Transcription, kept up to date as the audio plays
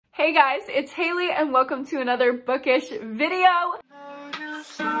Hey guys, it's Haley and welcome to another bookish video.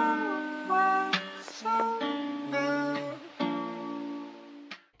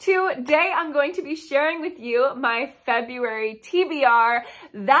 Today I'm going to be sharing with you my February TBR.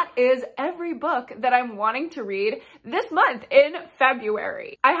 That is every book that I'm wanting to read this month in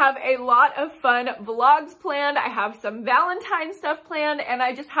February. I have a lot of fun vlogs planned, I have some Valentine stuff planned, and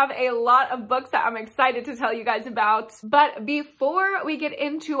I just have a lot of books that I'm excited to tell you guys about. But before we get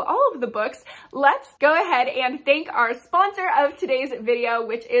into all of the books, let's go ahead and thank our sponsor of today's video,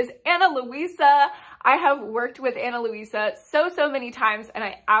 which is Ana Luisa. I have worked with Ana Luisa so many times and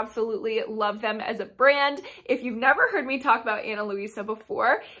I absolutely love them as a brand. If you've never heard me talk about Ana Luisa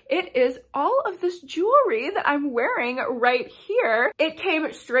before, it is all of this jewelry that I'm wearing right here. It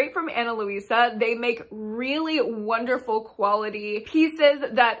came straight from Ana Luisa. They make really wonderful quality pieces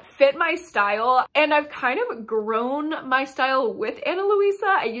that fit my style, and I've kind of grown my style with Ana Luisa.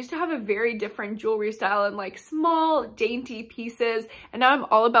 I used to have a very different jewelry style and like small dainty pieces, and now I'm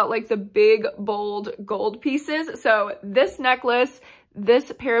all about like the big bold gold pieces. So this necklace,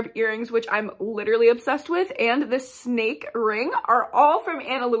 this pair of earrings, which I'm literally obsessed with, and this snake ring are all from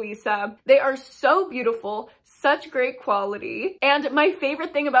Ana Luisa. They are so beautiful, such great quality. And my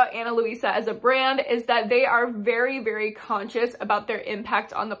favorite thing about Ana Luisa as a brand is that they are very conscious about their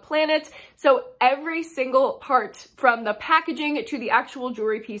impact on the planet. So every single part, from the packaging to the actual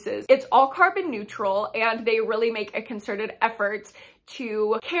jewelry pieces, it's all carbon neutral, and they really make a concerted effort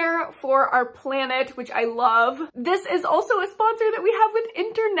to care for our planet, which I love. This is also a sponsor that we have with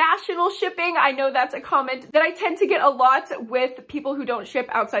international shipping. I know that's a comment that I tend to get a lot with people who don't ship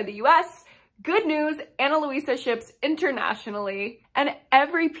outside the US. Good news, Ana Luisa ships internationally, and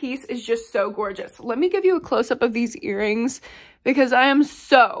every piece is just so gorgeous. Let me give you a close-up of these earrings because I am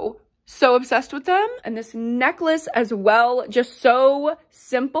so obsessed with them. And this necklace as well, just so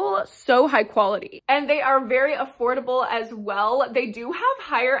simple, so high quality. And they are very affordable as well. They do have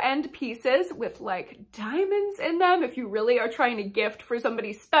higher end pieces with like diamonds in them if you really are trying to gift for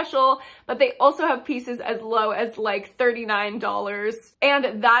somebody special, but they also have pieces as low as like $39.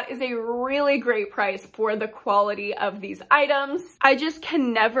 And that is a really great price for the quality of these items. I just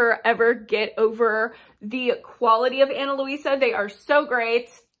can never ever get over the quality of Ana Luisa. They are so great.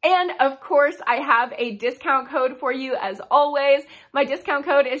 And of course, I have a discount code for you as always. My discount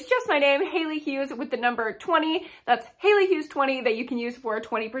code is just my name, Hailey Hughes, with the number 20. That's Hailey Hughes 20 that you can use for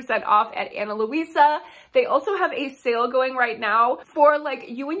 20% off at Ana Luisa. They also have a sale going right now for like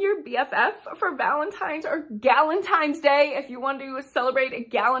you and your BFF for Valentine's or Galentine's Day. If you want to celebrate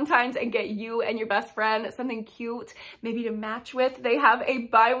Galentine's and get you and your best friend something cute, maybe to match with, they have a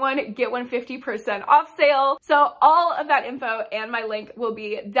buy one, get one 50% off sale. So all of that info and my link will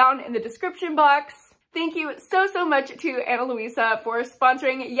be down in the description box. Thank you so much to Ana Luisa for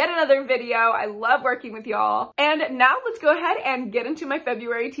sponsoring yet another video. I love working with y'all. And now let's go ahead and get into my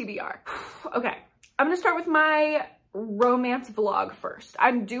February TBR. Okay, I'm gonna start with my romance vlog first.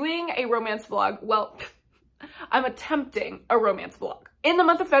 I'm doing a romance vlog. Well, I'm attempting a romance vlog in the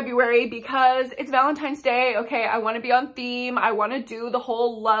month of February because it's Valentine's Day. Okay, I wanna be on theme. I wanna do the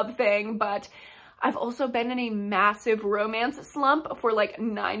whole love thing, but I've also been in a massive romance slump for like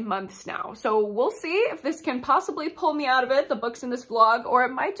 9 months now. So we'll see if this can possibly pull me out of it, the books in this vlog, or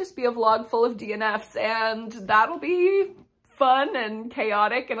it might just be a vlog full of DNFs, and that'll be fun and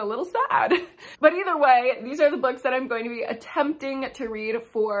chaotic and a little sad. But either way, these are the books that I'm going to be attempting to read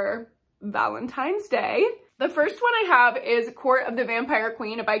for Valentine's Day. The first one I have is Court of the Vampire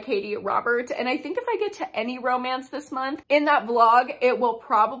Queen by Katie Robert, and I think if I get to any romance this month in that vlog, it will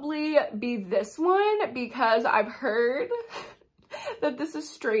probably be this one because I've heard that this is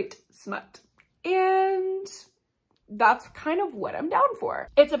straight smut, and that's kind of what I'm down for.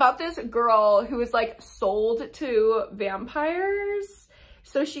 It's about this girl who is like sold to vampires.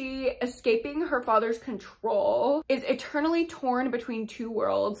 So she, escaping her father's control, is eternally torn between two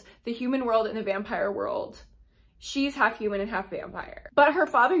worlds, the human world and the vampire world. She's half human and half vampire. But her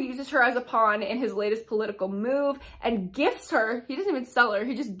father uses her as a pawn in his latest political move and gifts her, he doesn't even sell her,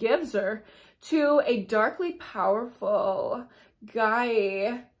 he just gives her to a darkly powerful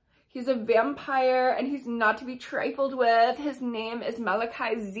guy. He's a vampire and he's not to be trifled with. His name is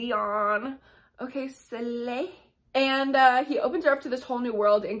Malachi Zion. Okay, slay. And he opens her up to this whole new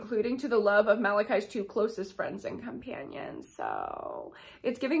world, including to the love of Malachi's two closest friends and companions. So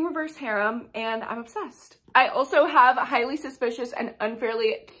it's giving reverse harem, and I'm obsessed. I also have Highly Suspicious and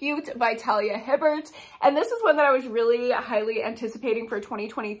Unfairly Cute by Talia Hibbert. And this is one that I was really highly anticipating for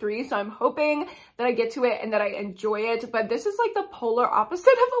 2023. So I'm hoping that I get to it and that I enjoy it. But this is like the polar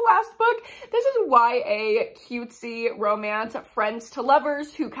opposite of the last book. This is YA cutesy romance, friends to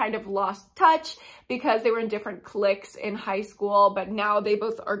lovers who kind of lost touch because they were in different cliques in high school, but now they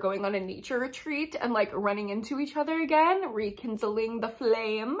both are going on a nature retreat and like running into each other again, rekindling the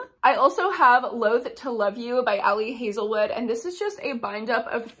flame. I also have Loathe to Love You by Ali Hazelwood, and this is just a bind up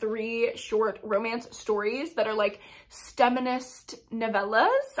of 3 short romance stories that are like STEMinist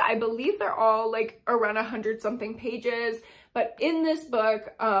novellas. I believe they're all like around 100-something pages, but in this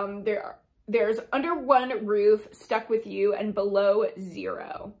book, there's Under One Roof, Stuck With You, and Below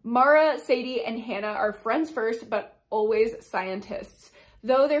Zero. Mara, Sadie, and Hannah are friends first, but always scientists.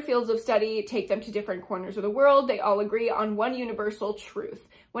 Though their fields of study take them to different corners of the world, they all agree on one universal truth.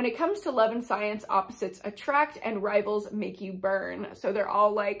 When it comes to love and science, opposites attract and rivals make you burn. So they're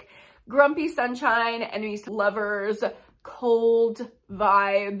all like grumpy sunshine, enemies to lovers, cold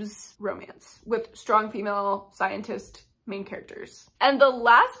vibes romance with strong female scientist main characters. And the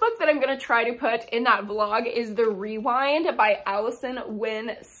last book that I'm gonna try to put in that vlog is The Rewind by Alison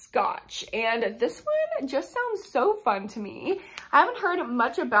Wynne Scotch. And this one just sounds so fun to me. I haven't heard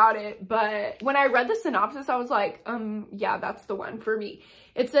much about it, but when I read the synopsis, I was like, yeah, that's the one for me.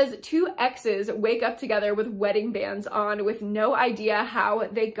 It says 2 exes wake up together with wedding bands on with no idea how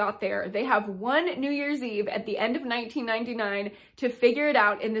they got there. They have one New Year's Eve at the end of 1999 to figure it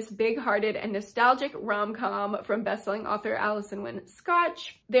out in this big-hearted and nostalgic rom-com from bestselling author Alison Wynne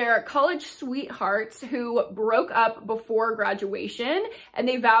Scotch. They're college sweethearts who broke up before graduation, and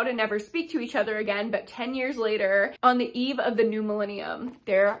they vow to never speak to each other again, but 10 years later, on the eve of the new millennium,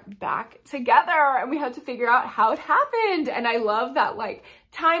 they're back together, and we had to figure out how it happened. And I love that like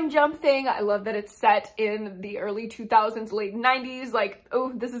time jump thing. I love that it's set in the early 2000s, late 90s. Like,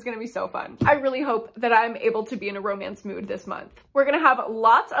 oh, this is gonna be so fun. I really hope that I'm able to be in a romance mood this month. We're gonna have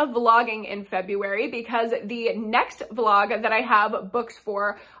lots of vlogging in February because the next vlog that I have books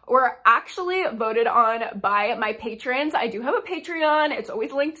for were actually voted on by my patrons. I do have a Patreon. It's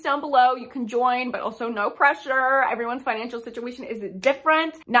always linked down below. You can join, but also no pressure. Everyone's financial situation is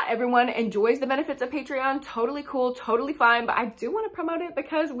different. Not everyone enjoys the benefits of Patreon. Totally cool, totally fine, but I do want to promote it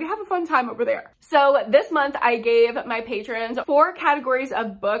because we have a fun time over there. So this month I gave my patrons 4 categories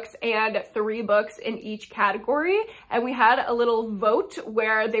of books and 3 books in each category. And we had a little vote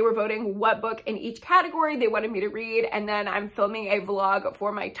where they were voting what book in each category they wanted me to read. And then I'm filming a vlog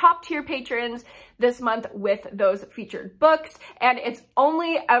for my top tier patrons this month with those featured books, and it's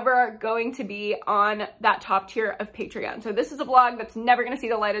only ever going to be on that top tier of Patreon. So this is a vlog that's never going to see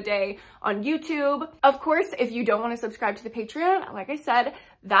the light of day on YouTube. Of course, if you don't want to subscribe to the Patreon, like I said,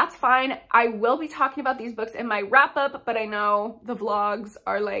 that's fine. I will be talking about these books in my wrap up, but I know the vlogs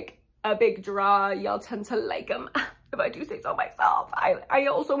are like a big draw. Y'all tend to like them. If I do say so myself, I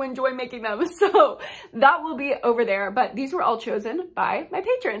also enjoy making them. So that will be over there, but these were all chosen by my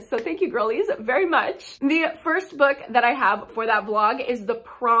patrons. So thank you girlies very much. The first book that I have for that vlog is The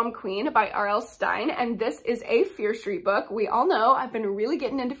Prom Queen by R.L. Stine. And this is a Fear Street book. We all know I've been really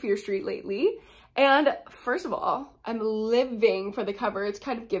getting into Fear Street lately. And first of all, I'm living for the cover. It's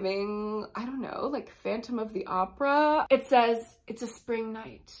kind of giving, I don't know, like Phantom of the Opera. It says, it's a spring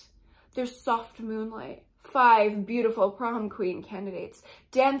night. There's soft moonlight. 5 beautiful prom queen candidates,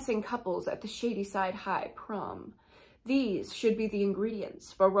 dancing couples at the Shadyside High prom. These should be the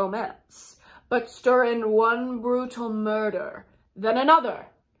ingredients for romance, but stir in one brutal murder, then another,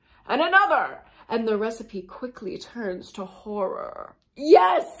 and another, and the recipe quickly turns to horror.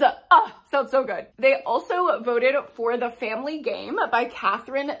 Yes! Sounds so good. They also voted for The Family Game by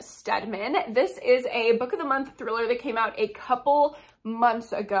Catherine Stedman. This is a Book of the Month thriller that came out a couple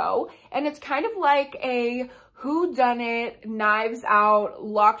months ago, and it's kind of like a whodunit, Knives Out,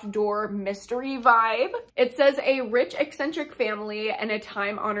 locked door mystery vibe. It says a rich, eccentric family and a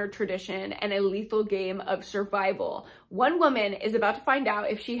time-honored tradition and a lethal game of survival. One woman is about to find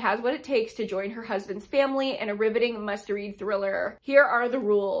out if she has what it takes to join her husband's family in a riveting must-read thriller. Here are the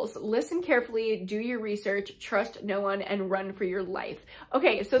rules. Listen carefully, do your research, trust no one, and run for your life.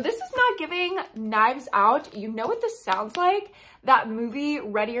 Okay, so this is not giving Knives Out. You know what this sounds like? That movie,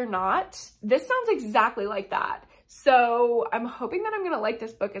 Ready or Not? This sounds exactly like that. So I'm hoping that I'm gonna like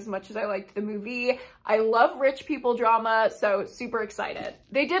this book as much as I liked the movie. I love rich people drama, so super excited.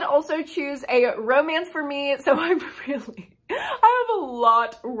 They did also choose a romance for me, so I'm I have a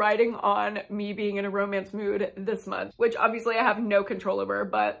lot riding on me being in a romance mood this month, which obviously I have no control over,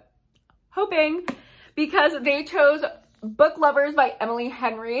 but hoping, because they chose Book Lovers by Emily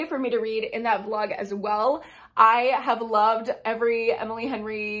Henry for me to read in that vlog as well. I have loved every Emily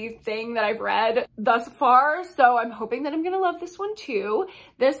Henry thing that I've read thus far, so I'm hoping that I'm gonna love this one too.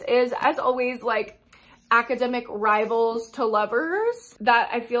 This is, as always, like academic rivals to lovers. That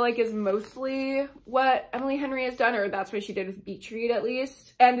I feel like is mostly what Emily Henry has done, or that's what she did with Beach Read at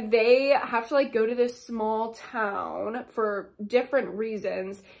least. And they have to like go to this small town for different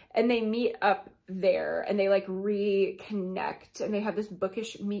reasons, and they meet up there and they like reconnect, and they have this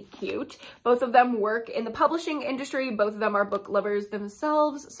bookish meet cute. Both of them work in the publishing industry. Both of them are book lovers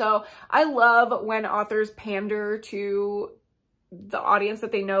themselves. So I love when authors pander to the audience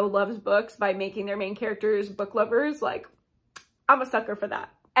that they know loves books by making their main characters book lovers. Like, I'm a sucker for that.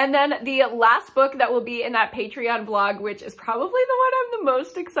 And then the last book that will be in that Patreon vlog, which is probably the one I'm the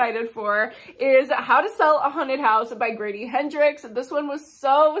most excited for, is How to Sell a Haunted House by Grady Hendrix. This one was so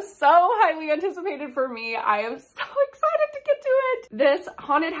highly anticipated for me. I am so excited to get to it. This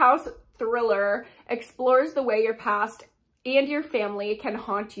haunted house thriller explores the way your past and your family can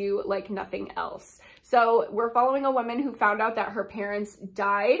haunt you like nothing else. So we're following a woman who found out that her parents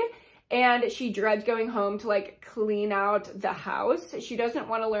died, and she dreads going home to like clean out the house. She doesn't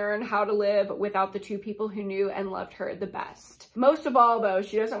want to learn how to live without the two people who knew and loved her the best. Most of all though,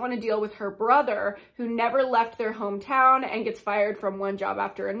 she doesn't want to deal with her brother, who never left their hometown and gets fired from one job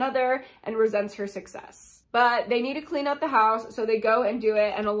after another and resents her success. But they need to clean out the house, so they go and do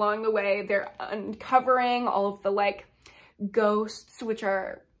it, and along the way they're uncovering all of the like ghosts, which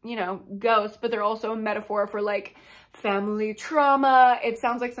are, you know, ghosts, but they're also a metaphor for like family trauma. It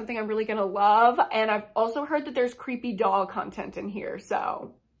sounds like something I'm really gonna love. And I've also heard that there's creepy doll content in here,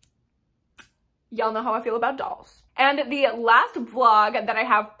 so y'all know how I feel about dolls. And the last vlog that I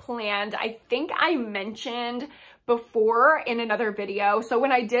have planned, I think I mentioned before in another video. So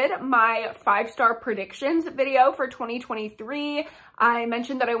when I did my 5-star predictions video for 2023, I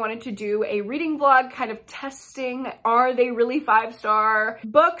mentioned that I wanted to do a reading vlog kind of testing, are they really 5-star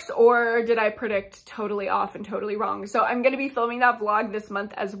books, or did I predict totally off and totally wrong? So I'm going to be filming that vlog this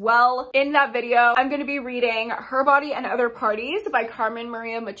month as well. In that video, I'm going to be reading Her Body and Other Parties by Carmen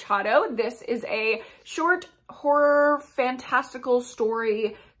Maria Machado. This is a short horror fantastical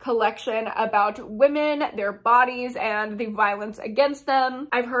story collection about women, their bodies, and the violence against them.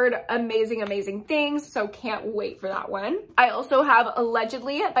 I've heard amazing things, so can't wait for that one. I also have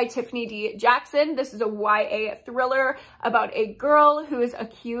Allegedly by Tiffany D. Jackson. This is a YA thriller about a girl who is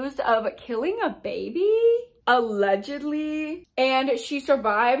accused of killing a baby, allegedly, and she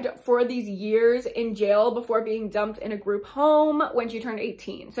survived for these years in jail before being dumped in a group home when she turned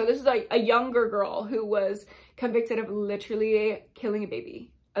 18. So this is a younger girl who was convicted of literally killing a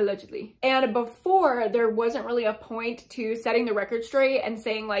baby, allegedly. And before, there wasn't really a point to setting the record straight and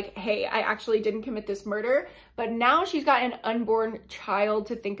saying like, hey, I actually didn't commit this murder. But now she's got an unborn child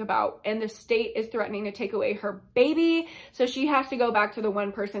to think about, and the state is threatening to take away her baby. So she has to go back to the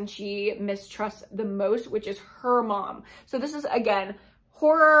one person she mistrusts the most, which is her mom. So this is, again,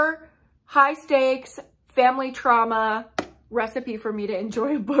 horror, high stakes, family trauma, recipe for me to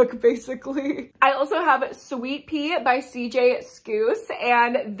enjoy a book, basically. I also have Sweet Pea by CJ Scoose,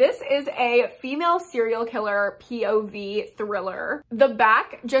 and this is a female serial killer POV thriller. The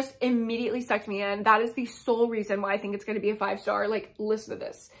back just immediately sucked me in. That is the sole reason why I think it's going to be a 5-star. Like, listen to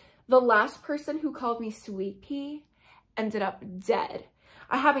this. The last person who called me Sweet Pea ended up dead.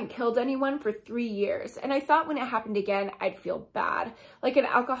 I haven't killed anyone for 3 years, and I thought when it happened again, I'd feel bad, like an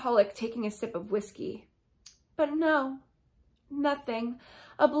alcoholic taking a sip of whiskey. But no. Nothing.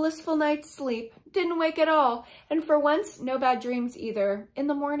 A blissful night's sleep. Didn't wake at all. And for once, no bad dreams either. In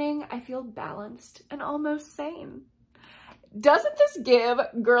the morning, I feel balanced and almost sane. Doesn't this give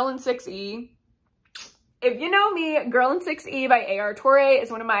Girl in 6E? If you know me, Girl in 6E by A.R. Torre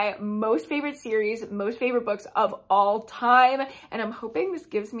is one of my most favorite series, most favorite books of all time, and I'm hoping this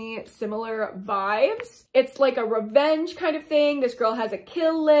gives me similar vibes. It's like a revenge kind of thing. This girl has a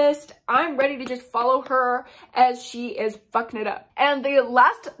kill list. I'm ready to just follow her as she is fucking it up. And the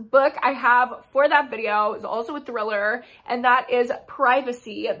last book I have for that video is also a thriller, and that is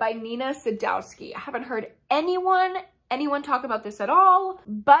Privacy by Nina Sadowski. I haven't heard anyone talk about this at all,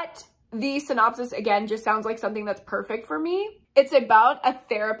 but the synopsis, again, just sounds like something that's perfect for me. It's about a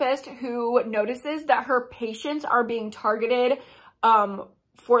therapist who notices that her patients are being targeted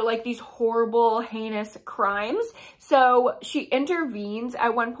for like these horrible, heinous crimes. So she intervenes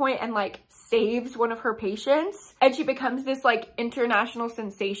at one point and like saves one of her patients, and she becomes this like international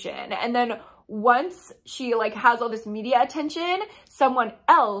sensation. And then once she like has all this media attention, someone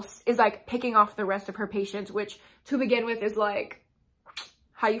else is like picking off the rest of her patients, which to begin with is like,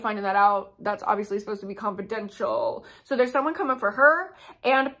 how you finding that out? That's obviously supposed to be confidential. So there's someone coming for her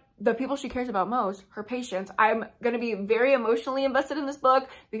and the people she cares about most, her patients. I'm going to be very emotionally invested in this book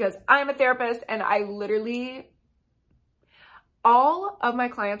because I'm a therapist and I literally, all of my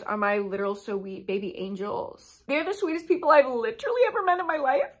clients are my literal sweet baby angels. They're the sweetest people I've literally ever met in my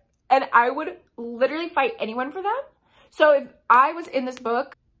life. And I would literally fight anyone for them. So if I was in this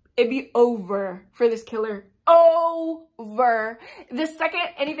book, it'd be over for this killer. Over. The second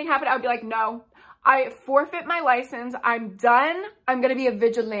anything happened, I would be like, no, I forfeit my license. I'm done. I'm going to be a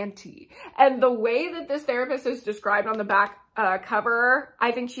vigilante. And the way that this therapist is described on the back cover,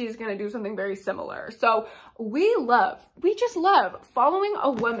 I think she's going to do something very similar. So we just love following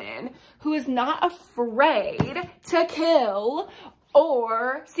a woman who is not afraid to kill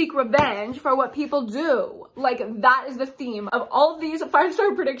or seek revenge for what people do. Like, that is the theme of all of these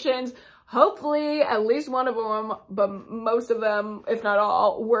 5-star predictions. Hopefully at least one of them, but most of them, if not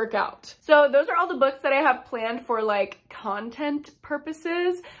all, work out. So those are all the books that I have planned for like content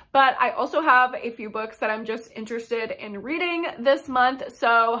purposes, but I also have a few books that I'm just interested in reading this month.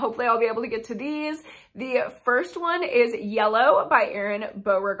 So hopefully I'll be able to get to these. The first one is Yellow by Erin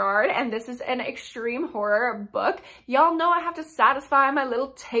Beauregard, and this is an extreme horror book. Y'all know I have to satisfy my little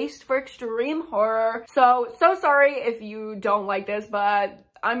taste for extreme horror. So sorry if you don't like this, but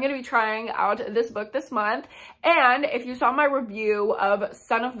I'm going to be trying out this book this month. And if you saw my review of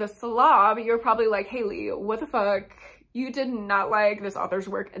Son of the Slob, you're probably like, Hailey, what the fuck? You did not like this author's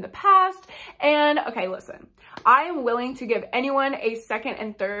work in the past. And okay, listen, I am willing to give anyone a second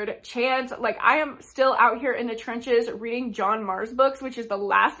and third chance. Like, I am still out here in the trenches reading John Marr's books, which is the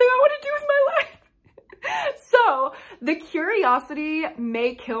last thing I want to do with my life. So the curiosity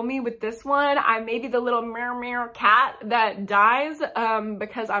may kill me with this one. I may be the little meow cat that dies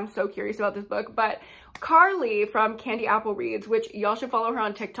because I'm so curious about this book. But Carly from Candy Apple Reads, which y'all should follow her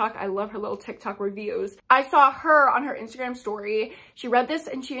on TikTok. I love her little TikTok reviews. I saw her on her Instagram story. She read this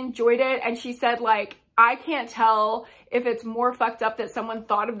and she enjoyed it. And she said, like, I can't tell if it's more fucked up that someone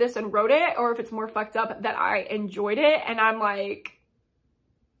thought of this and wrote it or if it's more fucked up that I enjoyed it. And I'm like,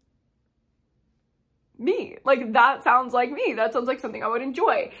 me. Like, that sounds like me. That sounds like something I would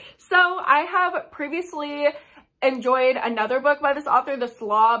enjoy. So I have previously enjoyed another book by this author, The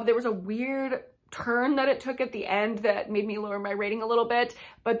Slob. There was a weird turn that it took at the end that made me lower my rating a little bit.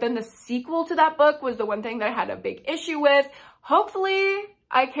 But then the sequel to that book was the one thing that I had a big issue with. Hopefully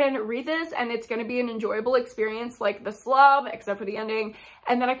I can read this and it's going to be an enjoyable experience like The Slob, except for the ending.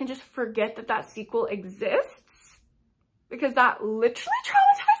 And then I can just forget that that sequel exists, because that literally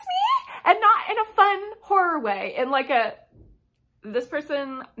traumatized me, and not in a fun horror way, in like a, this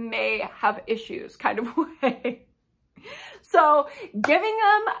person may have issues kind of way. So giving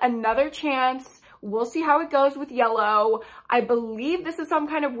them another chance. We'll see how it goes with Yellow. I believe this is some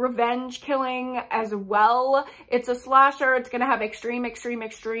kind of revenge killing as well. It's a slasher. It's gonna have extreme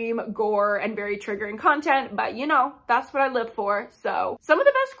gore and very triggering content, but you know, that's what I live for. So some of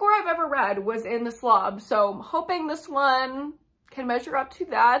the best gore I've ever read was in The Slob. So I'm hoping this one can measure up to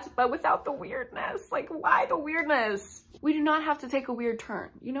that, but without the weirdness. Like, why the weirdness? We do not have to take a weird turn.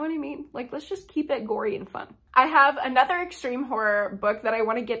 You know what I mean? Like, let's just keep it gory and fun. I have another extreme horror book that I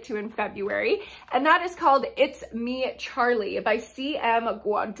want to get to in February, and that is called It's Me, Charlie by C.M.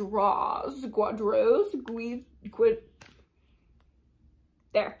 Guadros.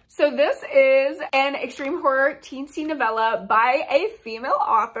 There. So this is an extreme horror teensy novella by a female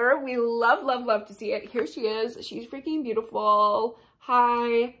author. We love to see it. Here she is. She's freaking beautiful.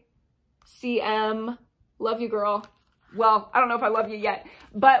 Hi, CM. Love you, girl. Well, I don't know if I love you yet,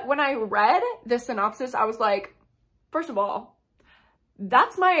 but when I read the synopsis, I was like, first of all,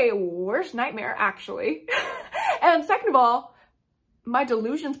 that's my worst nightmare, actually. And second of all, my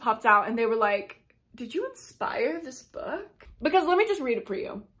delusions popped out and they were like, did you inspire this book? Because let me just read it for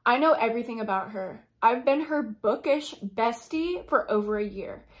you. I know everything about her. I've been her bookish bestie for over a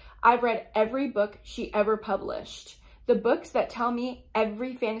year. I've read every book she ever published. The books that tell me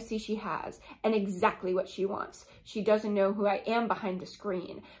every fantasy she has and exactly what she wants. She doesn't know who I am behind the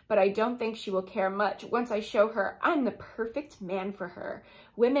screen, but I don't think she will care much once I show her I'm the perfect man for her.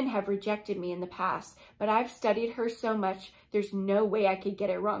 Women have rejected me in the past, but I've studied her so much, there's no way I could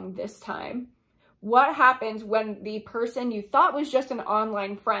get it wrong this time. What happens when the person you thought was just an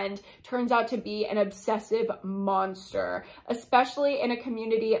online friend turns out to be an obsessive monster, especially in a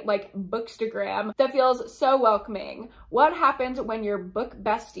community like Bookstagram that feels so welcoming? What happens when your book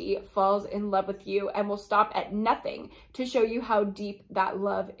bestie falls in love with you and will stop at nothing to show you how deep that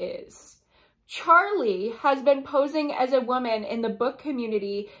love is? Charlie has been posing as a woman in the book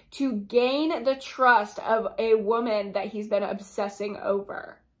community to gain the trust of a woman that he's been obsessing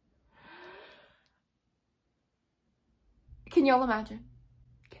over. Can y'all imagine?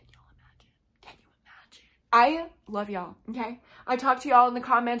 Can y'all imagine? Can you imagine? I love y'all, okay? I talk to y'all in the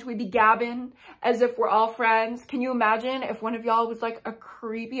comments. We be gabbing as if we're all friends. Can you imagine if one of y'all was like a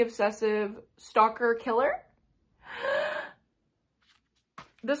creepy, obsessive stalker killer?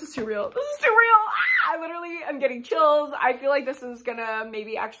 This is too real. This is too real. I literally am getting chills. I feel like this is gonna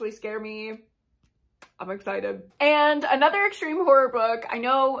maybe actually scare me. I'm excited. And another extreme horror book. I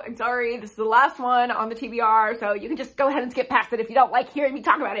know, I'm sorry, this is the last one on the TBR, so you can just go ahead and skip past it if you don't like hearing me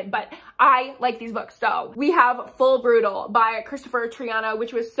talk about it, but I like these books. So we have Full Brutal by Christopher Triana,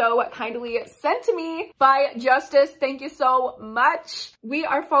 which was so kindly sent to me by Justice. Thank you so much. We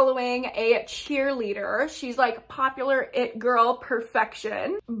are following a cheerleader. She's like popular it girl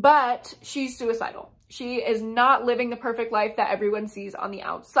perfection, but she's suicidal. She is not living the perfect life that everyone sees on the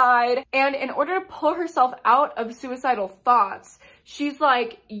outside. And in order to pull herself out of suicidal thoughts, she's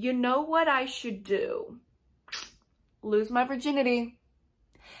like, you know what I should do? Lose my virginity.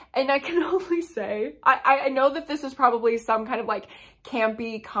 And I can only say, I know that this is probably some kind of like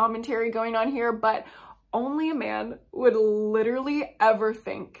campy commentary going on here, but only a man would literally ever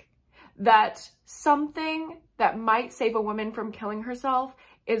think that something that might save a woman from killing herself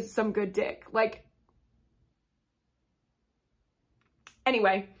is some good dick. Like,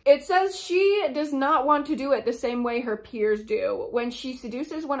 anyway, it says she does not want to do it the same way her peers do when she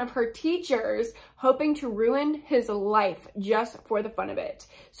seduces one of her teachers, hoping to ruin his life just for the fun of it.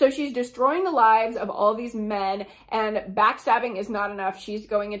 So she's destroying the lives of all these men, and backstabbing is not enough. She's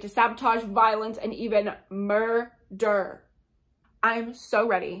going into sabotage, violence, and even murder. I'm so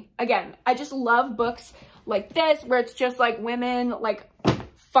ready. Again, I just love books like this where it's just like women like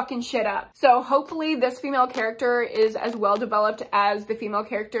fucking shit up. So hopefully this female character is as well developed as the female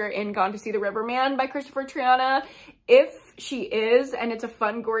character in Gone to See the Riverman by Christopher Triana. If she is, and it's a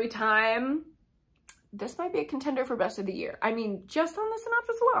fun, gory time, this might be a contender for best of the year. I mean, just on the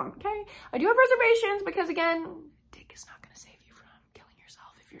synopsis alone, okay? I do have reservations because, again, dick is not gonna save you from killing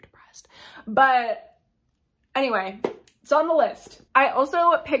yourself if you're depressed. But anyway, it's on the list. I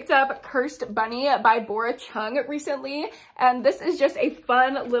also picked up Cursed Bunny by Bora Chung recently, and this is just a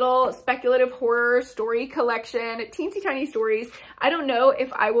fun little speculative horror story collection, teensy tiny stories. I don't know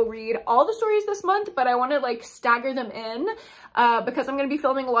if I will read all the stories this month, but I want to like stagger them in because I'm going to be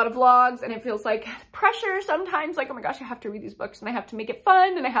filming a lot of vlogs, and it feels like pressure sometimes, like, oh my gosh, I have to read these books and I have to make it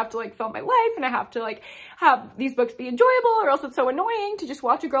fun and I have to like film my life and I have to like have these books be enjoyable, or else it's so annoying to just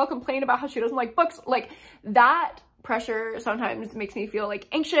watch a girl complain about how she doesn't like books. Like, that pressure sometimes makes me feel like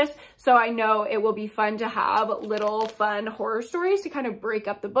anxious, so I know it will be fun to have little fun horror stories to kind of break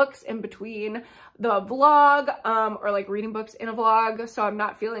up the books in between the vlog, or like reading books in a vlog, so I'm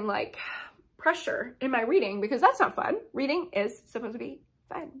not feeling like pressure in my reading, because that's not fun. Reading is supposed to be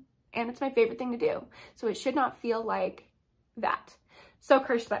fun, and it's my favorite thing to do, so it should not feel like that. So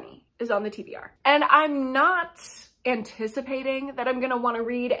Cursed Bunny is on the TBR, and I'm not anticipating that I'm gonna want to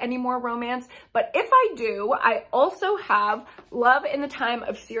read any more romance, but if I do, I also have Love in the Time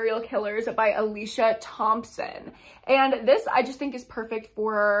of Serial Killers by Alicia Thompson, and this I just think is perfect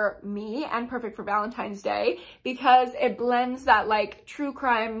for me and perfect for Valentine's Day because it blends that like true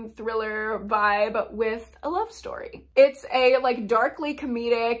crime thriller vibe with a love story. It's a like darkly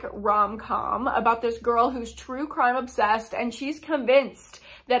comedic rom-com about this girl who's true crime obsessed, and she's convinced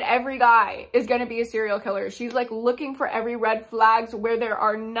that every guy is going to be a serial killer. She's like looking for every red flags where there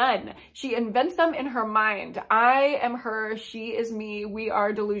are none. She invents them in her mind. I am her, she is me, we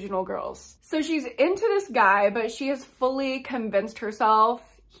are delusional girls. So she's into this guy, but she has fully convinced herself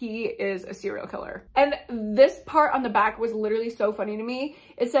he is a serial killer. And this part on the back was literally so funny to me.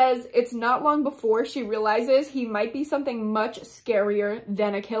 It says, it's not long before she realizes he might be something much scarier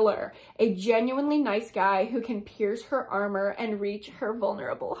than a killer. A genuinely nice guy who can pierce her armor and reach her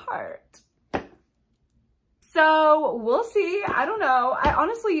vulnerable heart. So we'll see. I don't know. I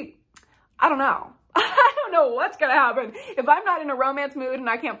don't know. I don't know what's gonna happen. If I'm not in a romance mood and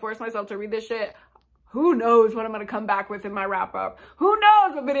I can't force myself to read this shit, who knows what I'm going to come back with in my wrap up. Who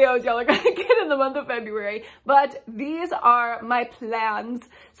knows what videos y'all are going to get in the month of February. But these are my plans.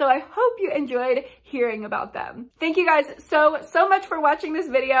 So I hope you enjoyed hearing about them. Thank you guys so much for watching this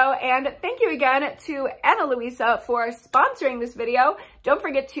video. And thank you again to Ana Luisa for sponsoring this video. Don't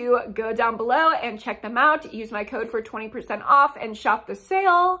forget to go down below and check them out. Use my code for 20% off and shop the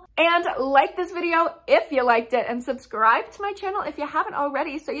sale. And like this video if you liked it, and subscribe to my channel if you haven't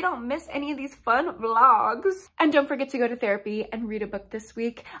already so you don't miss any of these fun vlogs vlogs. And don't forget to go to therapy and read a book this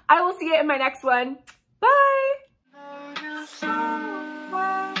week. I will see you in my next one. Bye!